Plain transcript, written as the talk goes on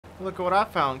Look at what I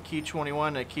found. Key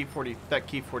 21 and key 40. That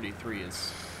key 43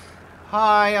 is.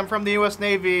 Hi, I'm from the U.S.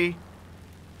 Navy.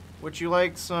 Would you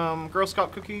like some Girl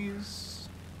Scout cookies?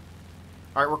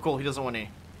 All right, we're cool. He doesn't want any.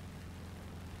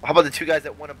 How about the two guys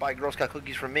that want to buy Girl Scout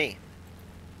cookies from me?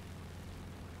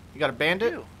 You got a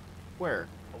bandit? You. Where?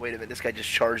 Oh, wait a minute. This guy just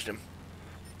charged him.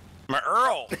 My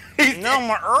Earl! No,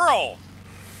 my Earl!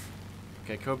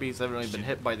 Okay, Kobe's evidently been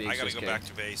hit by the H6K. I gotta go back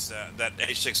to base. That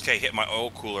H6K hit my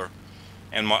oil cooler,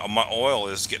 and my oil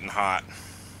is getting hot.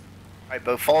 Alright,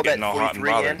 Bo, follow that Getting all hot and 43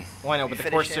 in. bothered. Well, I know, You but the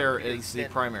finish Corsair him, you is the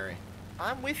extend. primary.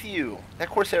 I'm with you. That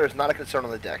Corsair is not a concern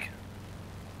on the deck.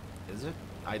 Is it?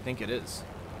 I think it is.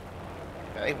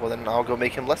 Okay, well then I'll go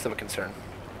make him less of a concern.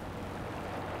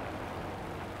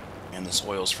 And this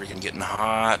oil's freaking getting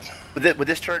hot. With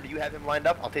this turn, do you have him lined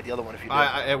up? I'll take the other one if you do.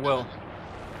 I will.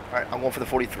 Alright, I'm going for the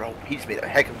 43. Oh, he just made a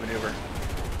heck of a maneuver.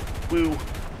 Woo.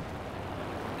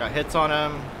 Got hits on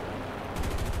him.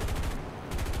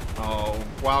 Oh,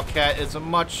 Wildcat is a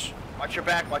much... Watch your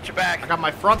back, watch your back. I got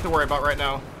my front to worry about right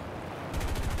now.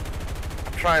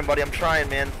 I'm trying, buddy, I'm trying,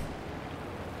 man.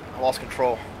 I lost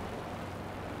control.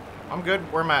 I'm good.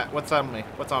 Where am I at? What's on me?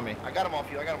 What's on me? I got him off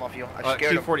you, I got him off you. I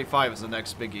scared him. T45 is the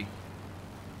next biggie.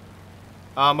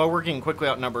 We're getting quickly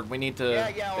outnumbered. We need to...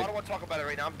 Yeah, well, I don't want to talk about it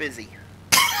right now. I'm busy.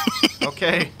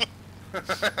 Okay.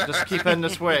 Just keep heading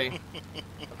this way.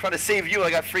 I'm trying to save you.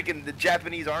 I got freaking the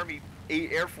Japanese Army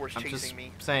Air Force I'm chasing just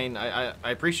me. saying, I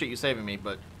appreciate you saving me,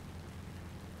 but...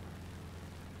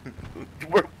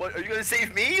 What, are you going to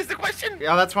save me is the question?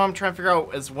 Yeah, that's what I'm trying to figure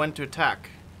out, is when to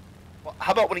attack. Well,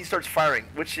 how about when he starts firing,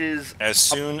 which is... As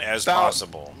soon as about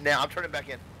possible. Now, I'm turning back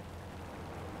in.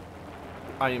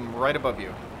 I am right above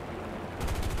you.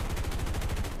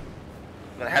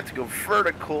 I'm going to have to go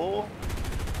vertical,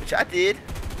 which I did.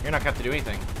 You're not going to have to do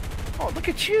anything. Oh, look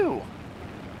at you.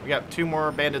 We got 2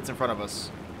 more bandits in front of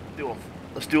us. Do them.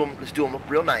 Let's do them. Let's do them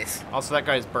real nice. Also, that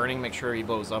guy's burning. Make sure he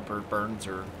blows up or burns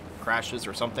or crashes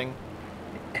or something.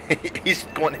 He's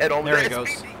going head on. There he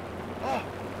goes. Oh,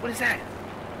 what is that?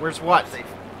 Where's what? Safe.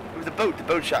 It was the boat. The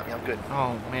boat shot me. I'm good.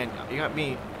 Oh, man. You got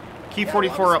me. Key Yeah,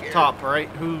 44 well, I'm up scared. top, alright?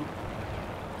 Who...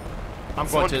 I'm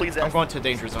Someone going please to... I'm ask- going to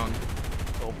danger zone.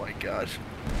 Oh my gosh.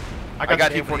 I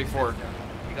got the him when he- T44.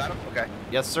 You got him? Okay.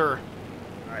 Yes, sir.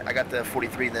 Alright, I got the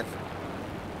 43 then.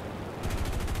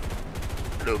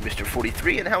 Hello, Mr.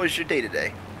 43, and how is your day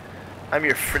today? I'm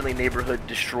your friendly neighborhood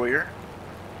destroyer.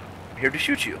 I'm here to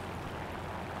shoot you.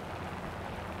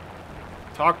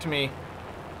 Talk to me.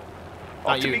 Talk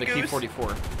Not to you, me, the Key Goose.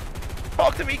 44.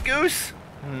 Talk to me, Goose!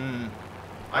 Hmm.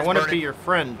 I Mine's want to be burning. your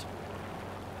friend.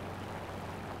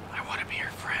 I want to be your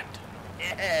friend.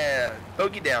 Yeah!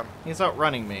 Bogey down. He's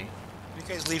outrunning me. You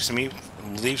guys leave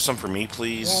some for me,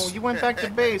 please. Oh, you went back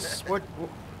to base. What?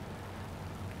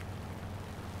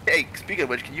 Hey, speaking of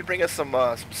which, can you bring us some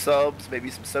subs,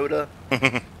 maybe some soda?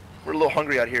 We're a little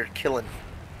hungry out here, killing.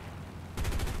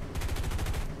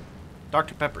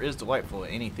 Dr. Pepper is delightful at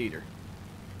any theater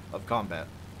of combat.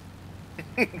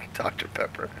 Dr.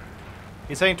 Pepper.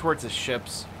 He's heading towards his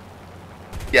ships.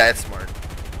 Yeah, that's smart.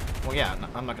 Well, yeah,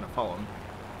 I'm not going to follow him.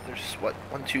 There's, what,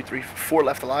 1, 2, 3, 4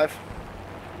 left alive?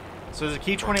 So there's a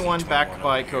Key 21 backed T21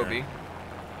 by over Kobe. here.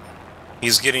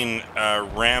 He's getting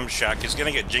ramshacked. He's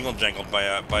gonna get jingle-jangled by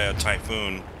a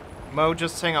typhoon. Mo,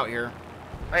 just hang out here.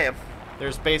 I am.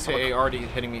 There's base AA already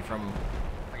hitting me from...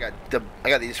 I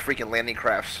got these freaking landing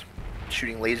crafts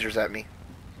shooting lasers at me.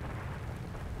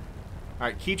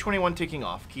 Alright, Key 21 taking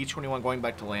off. Key 21 going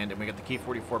back to land, and we got the Key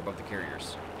 44 above the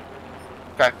carriers.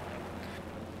 Okay.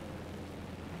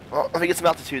 Well, let me get some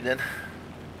altitude then.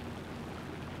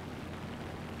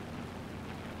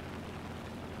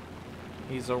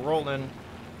 He's a rollin'.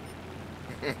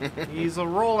 He's a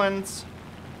rollin'.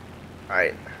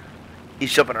 Alright.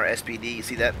 He's jumping our SPD, you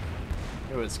see that?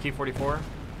 It was Key 44.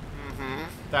 Mm-hmm.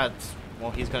 That's...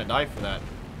 Well, he's gonna die for that.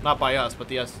 Not by us, but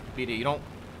the SPD. You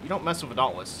don't mess with a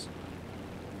Dauntless.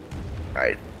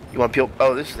 Alright. You want to peel...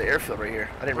 Oh, this is the airfield right here.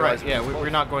 I didn't Right, realize... yeah, we're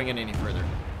not going in any further.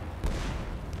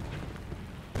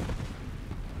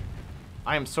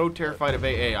 I am so terrified of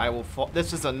AA, I will fall...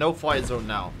 This is a no-fly zone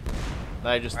now.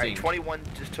 That I just Alright, deemed. 21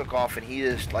 just took off, and he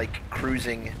is, like,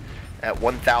 cruising at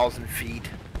 1,000 feet.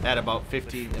 At about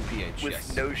 50 mph, With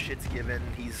yes. no shits given.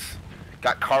 He's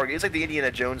got cargo. He's like the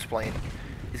Indiana Jones plane.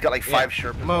 He's got, like, 5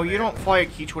 Sherpas. Mo, on you there. don't fly a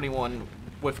Key 21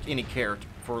 with any care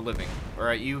for a living,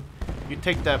 alright? You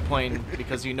take that plane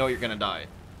because you know you're gonna die.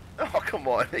 Oh, come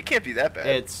on. It can't be that bad.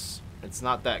 It's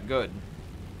not that good.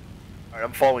 Alright,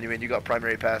 I'm following you in. You got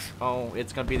primary pass. Oh,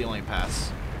 it's gonna be the only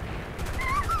pass.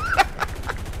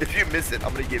 If you miss it,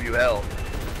 I'm gonna give you hell.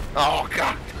 Oh,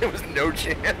 God. There was no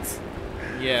chance.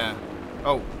 Yeah.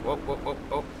 Oh,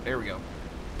 there we go.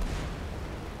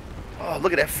 Oh,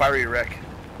 look at that fiery wreck.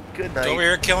 Good night. It's over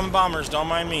here killing bombers. Don't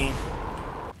mind me.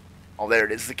 Oh, there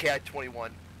it is. The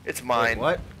KI-21. It's mine. Wait,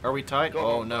 what? Are we tied? Go Oh,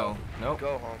 home, no. Nope.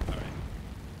 Go home. All right.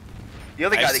 The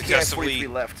other I guy, the successfully-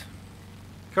 KI-43 left.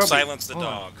 Kobe. Silence the hold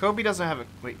on. dog. Kobe doesn't have a...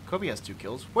 Wait, Kobe has 2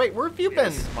 kills. Wait, where have you Yeah,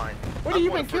 been? this is mine. What I'm have you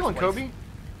going been first killing, place. Kobe?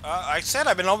 I said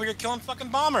I've been over here killing fucking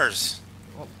bombers.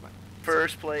 Oh,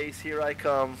 First place, here I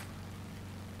come.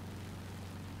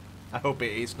 I hope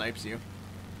it snipes you.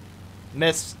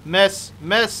 Miss, miss,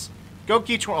 miss. Go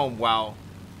key 20. Oh, wow.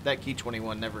 That key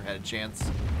 21 never had a chance.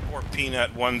 Or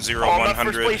Peanut 10 Oh, I'm not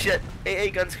first 100. place yet. AA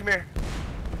guns, come here.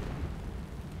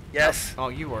 Yes. Oh,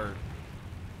 you are...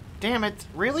 Damn it.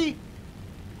 Really?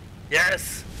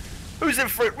 Yes. Who's in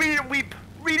front? Read it and weep.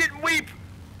 Read it and weep.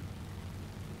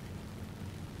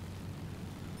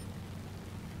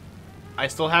 I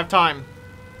still have time.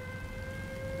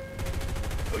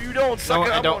 Oh, you don't, No,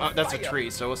 sucker. I I'm don't. on That's a fire. tree,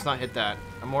 so let's not hit that.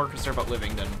 I'm more concerned about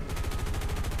living than...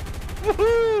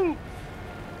 Woohoo!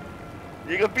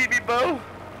 You gonna beat me, Bo?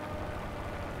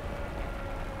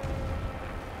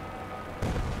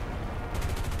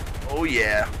 Oh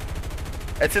yeah.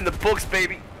 That's in the books,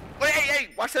 baby. Wait, hey,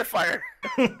 watch that fire.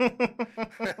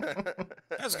 That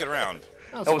was a good round.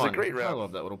 That was a fun. great round. I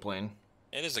love that little plane.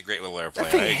 It is a great little airplane.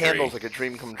 That thing I agree. handles like a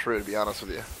dream come true, to be honest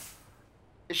with you.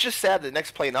 It's just sad the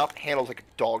next plane up handles like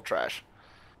dog trash.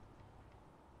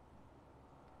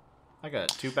 I got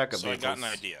 2 backup So I vehicles. got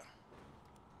an idea.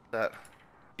 That.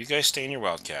 You guys stay in your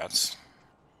Wildcats.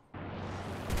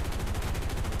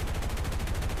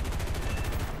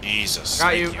 Jesus.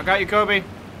 Got thank you. I got you, Kobe.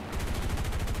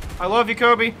 I love you,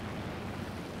 Kobe.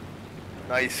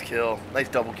 Nice kill. Nice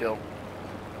double kill.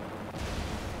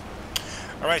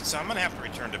 Alright, so I'm gonna have to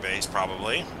return to base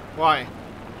probably. Why?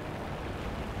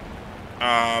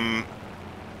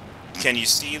 Can you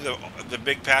see the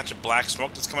big patch of black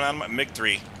smoke that's coming out of my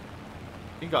MiG-3?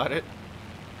 You got it.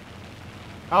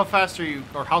 How fast are you,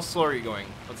 or how slow are you going?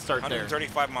 Let's start there.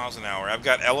 135 miles an hour. I've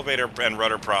got elevator and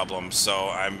rudder problems, so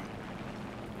I'm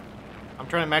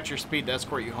trying to match your speed to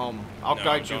escort you home. I'll no,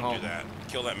 guide you don't home. do that.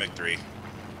 Kill that MiG-3.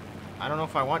 I don't know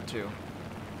if I want to.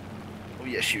 Oh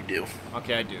yes, you do.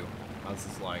 Okay, I do. Oh, this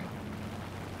is lying.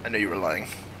 I know you were lying.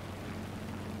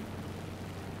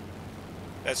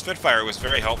 That Spitfire was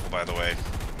very helpful, by the way.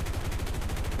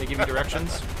 They give you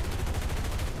directions.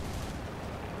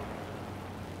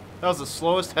 That was the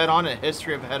slowest head-on in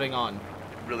history of heading on. It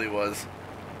really was.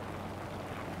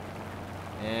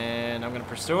 And I'm gonna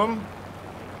pursue him.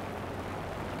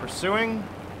 Pursuing.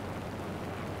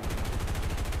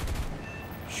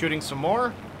 Shooting some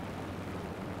more.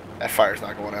 That fire's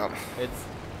not going out. It's...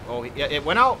 Oh, yeah, it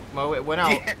went out, Mo. It went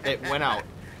out. Yeah. It went out.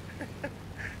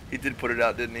 He did put it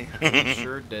out, didn't he? It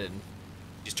sure did.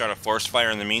 You start a forest fire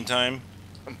in the meantime?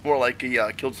 More like he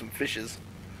killed some fishes.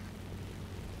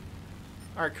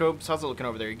 Alright, Cobes, how's it looking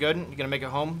over there? You good? You gonna make it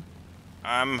home?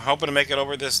 I'm hoping to make it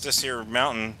over this here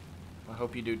mountain. I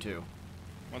hope you do too.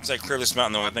 Once I clear this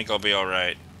mountain, though, I think I'll be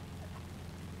alright.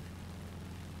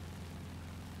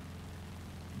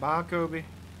 Bye, Kobe.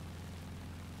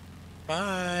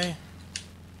 Bye.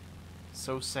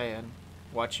 So sad.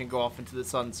 Watching go off into the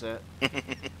sunset.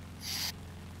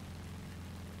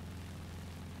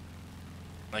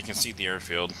 I can see the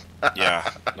airfield. Yeah,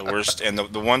 the worst. And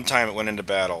the one time it went into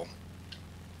battle.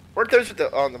 Weren't those with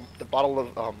the bottle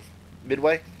of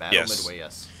Midway? Battle Yes. Midway,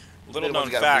 yes. Little The known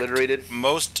ones got fact, obliterated?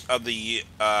 most of the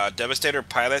Devastator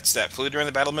pilots that flew during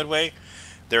the Battle of Midway,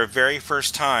 their very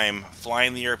first time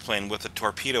flying the airplane with a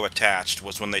torpedo attached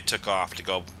was when they took off to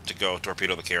go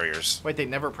torpedo the carriers. Wait, they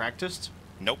never practiced?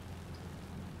 Nope.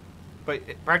 But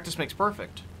practice makes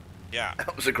perfect. Yeah,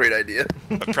 That was a great idea.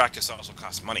 but practice also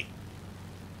costs money.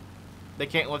 They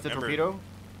can't lift the Remember- torpedo?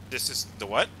 This is the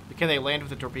what? Can they land with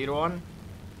the torpedo on?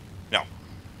 No.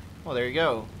 Well, there you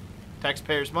go.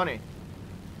 Taxpayers' money. You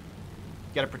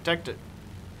gotta protect it.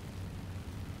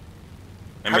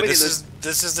 Remember, many this of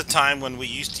is the time when we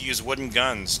used to use wooden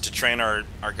guns to train our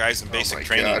guys in basic oh my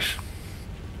training. gosh.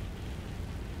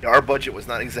 Yeah, our budget was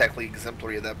not exactly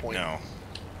exemplary at that point. No.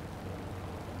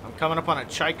 I'm coming up on a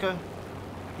Chaika.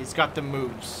 He's got the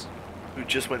moves. Who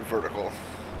just went vertical.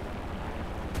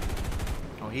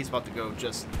 Oh, he's about to go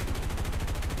just...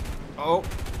 Oh,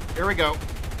 here we go.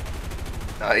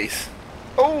 Nice.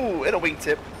 Oh, and a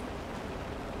wingtip.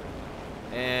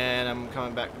 And I'm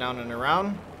coming back down and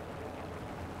around.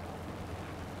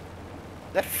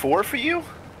 That 4 for you?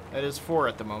 That is 4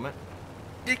 at the moment.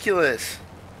 Ridiculous.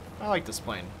 I like this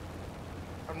plane.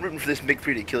 I'm rooting for this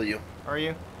MiG-3 to kill you. Are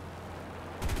you?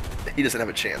 He doesn't have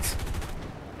a chance.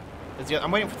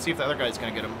 I'm waiting to see if the other guy's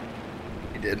gonna get him.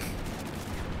 He did.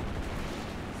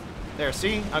 There,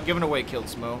 see? I'm giving away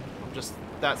kills, Mo. I'm just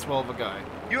that swell of a guy.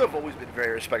 You have always been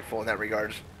very respectful in that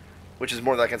regard, which is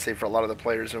more than I can say for a lot of the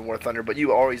players in War Thunder. But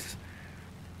you always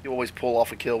pull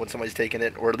off a kill when somebody's taking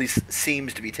it, or at least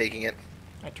seems to be taking it.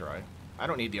 I try. I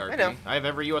don't need the RP. I know. I have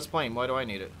every U.S. plane. Why do I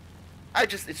need it?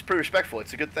 It's pretty respectful.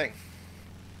 It's a good thing.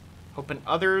 Hoping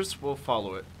others will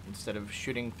follow it instead of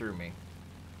shooting through me.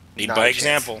 Lead Not by a chance.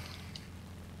 example.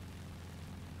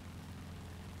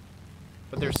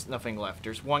 But there's nothing left.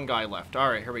 There's one guy left.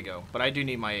 Alright, here we go. But I do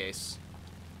need my ace.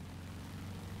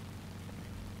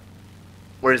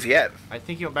 Where is he at? I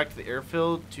think he went back to the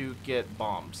airfield to get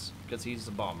bombs. Because he's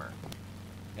a bomber.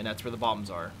 And that's where the bombs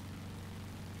are.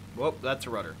 Whoop, that's a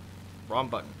rudder. Wrong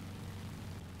button.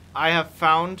 I have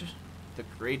found the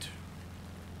great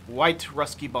white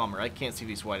Rusky bomber. I can't see if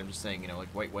he's white. I'm just saying, you know, like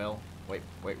white whale. Wait.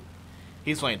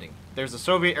 He's landing. There's a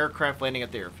Soviet aircraft landing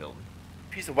at the airfield.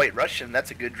 If he's a white Russian, that's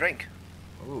a good drink.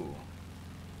 Ooh.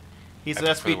 He's I an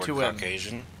have to put the word SB2M.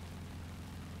 Caucasian.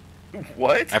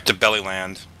 What? I have to belly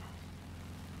land.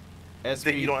 Then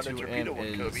you don't have the torpedo one,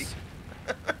 SB2M Kobe. is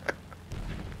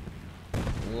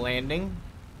landing.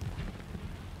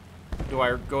 Do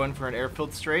I go in for an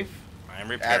airfield strafe? I'm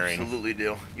repairing. Absolutely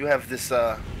do. You have this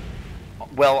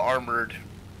well-armored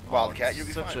Wildcat. You'll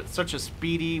be fine. Such a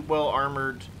speedy,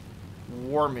 well-armored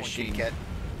war machine. Cat.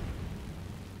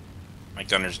 My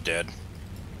gunner's dead. You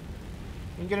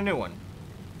can get a new one.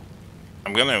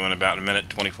 I'm gonna in about a minute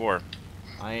 24.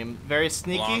 I am very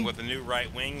sneaky. Along with a new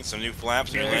right wing, some new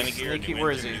flaps, new Very landing gear, sneaky. new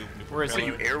Where is engine, he? new Where is he?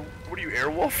 propeller. What are you,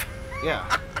 Airwolf?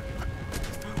 Yeah.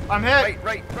 I'm hit.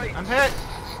 Right. I'm hit.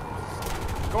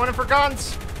 Going in for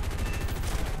guns.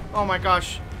 Oh my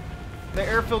gosh. The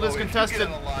airfield is if you contested. get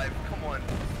out alive,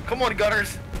 come on,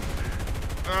 gunners.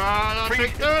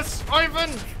 Take this, Ivan.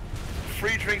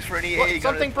 Free drinks for an EA What? gunner.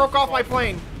 Something broke off my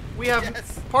plane. We have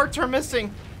Yes. parts are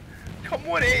missing. Come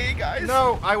on, EA guys.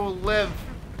 No, I will live.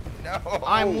 No.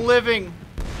 I'm living.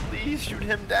 Please shoot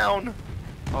him down.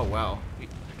 Oh wow.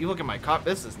 You look at my cop.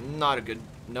 This is not a good.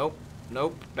 Nope.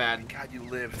 Bad. God, you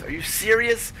lived. Are you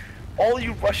serious? All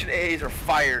you Russian AAs are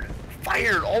fired.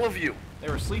 Fired, all of you. They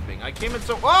were sleeping. I came in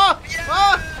so. Ah! Yeah!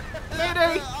 Ah!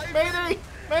 Mayday! Mayday!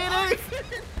 Mayday!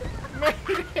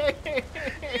 Mayday!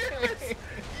 Yes.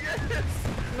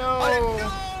 No.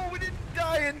 No, we didn't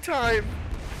die in time.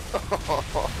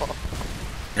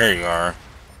 There you are.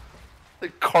 The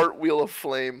Cartwheel of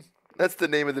Flame. That's the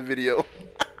name of the video.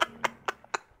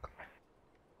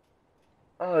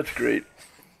 Oh, that's great.